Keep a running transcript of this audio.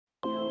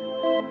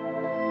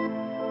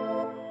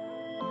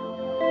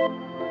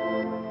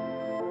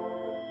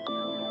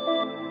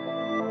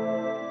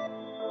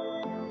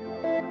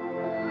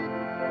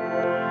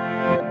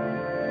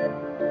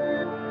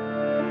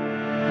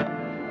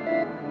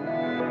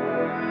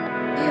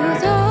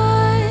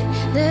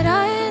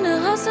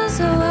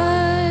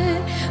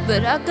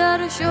But I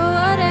gotta show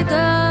what I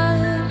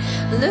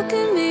got. Look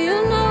at me,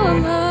 you know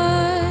I'm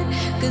hard,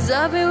 'cause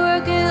I've been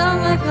working on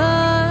my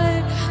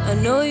part. I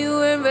know you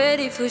weren't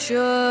ready for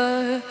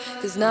sure,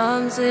 'cause now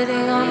I'm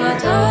sitting on my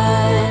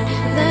time.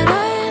 That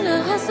I ain't a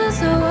hustler,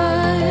 so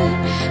what?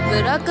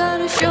 But I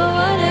gotta show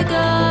what I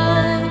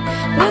got.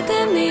 Look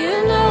at me, you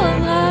know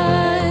I'm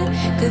hard,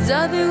 'cause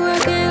I've been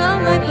working on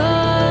my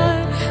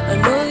part. I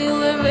know you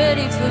weren't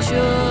ready for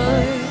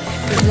sure,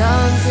 'cause now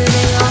I'm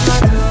sitting on my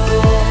throne.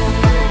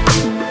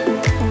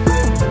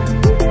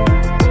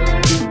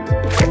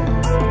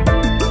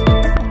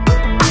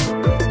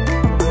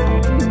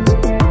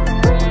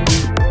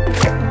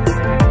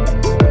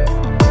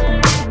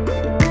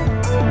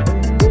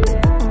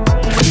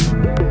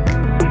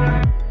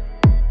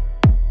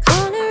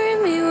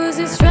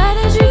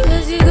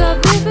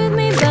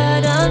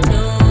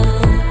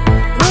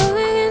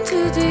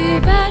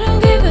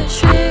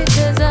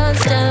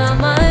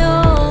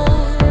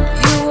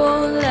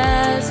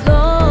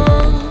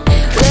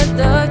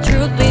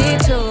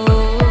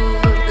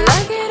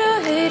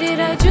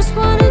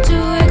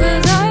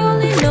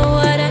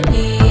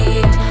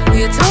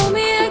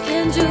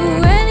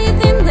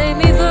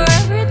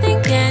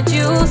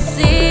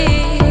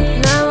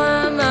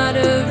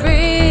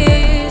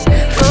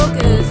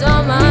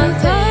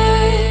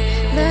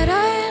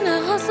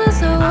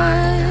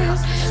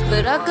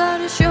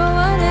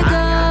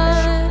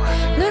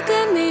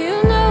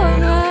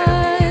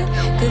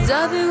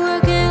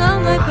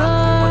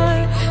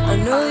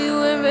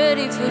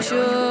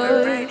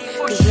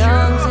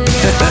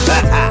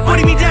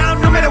 Putting me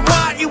down no matter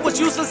what, it was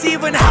useless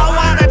even how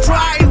hard I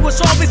tried. It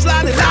was always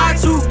like the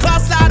lies who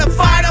caused like a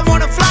fight. I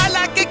wanna fly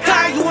like a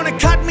kite, you wanna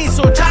cut me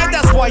so tight.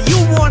 That's why you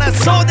wanna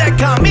saw that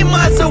coming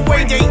miles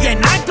away. Day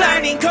and night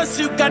planning, 'cause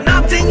you got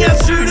nothing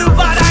else to do,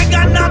 but I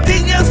got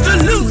nothing else to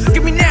lose. Look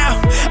at me now,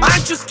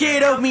 aren't you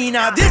scared of me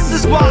now? This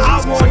is what I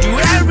want you,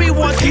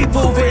 everyone keep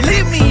moving.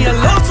 Leave me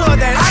alone so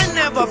that I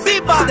never be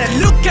bothered.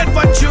 Look at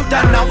what you've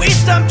done, now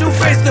it's time to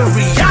face the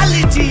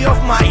reality of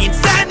my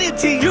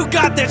insanity. You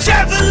got the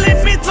devil in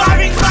me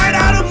driving right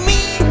out of me.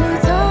 You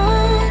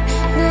thought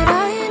that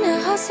I ain't a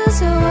hustler,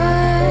 so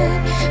what?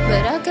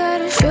 But I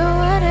gotta show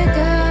what I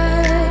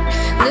got.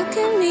 Look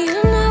at me,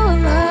 you know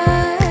I'm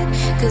hot,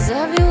 'cause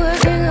I've been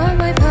working on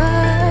my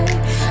part.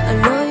 I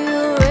know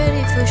you're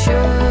ready for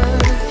sure.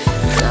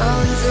 Now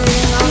I'm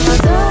sitting on my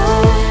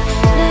throne.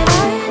 That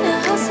I ain't a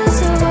hustler,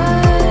 so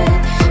what?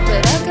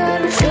 But I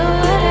gotta show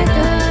what I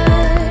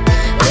got.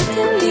 Look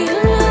at me, you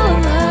know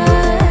I'm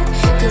hot,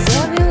 'cause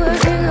I've been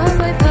working on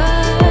my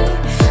part.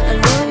 I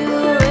know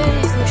you're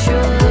ready for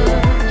sure.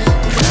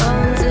 Now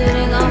I'm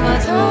sitting on my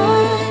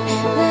throne.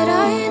 That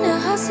I ain't a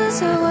hustler,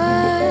 so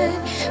what?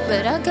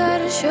 But I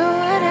gotta show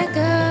what I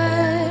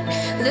got.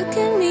 Look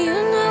at me, you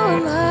know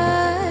I'm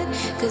hot,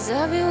 'cause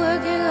I've been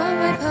working on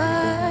my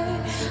part.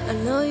 I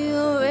know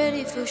you're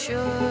ready for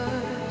sure,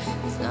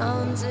 'cause now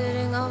I'm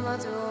sitting on my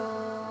throne.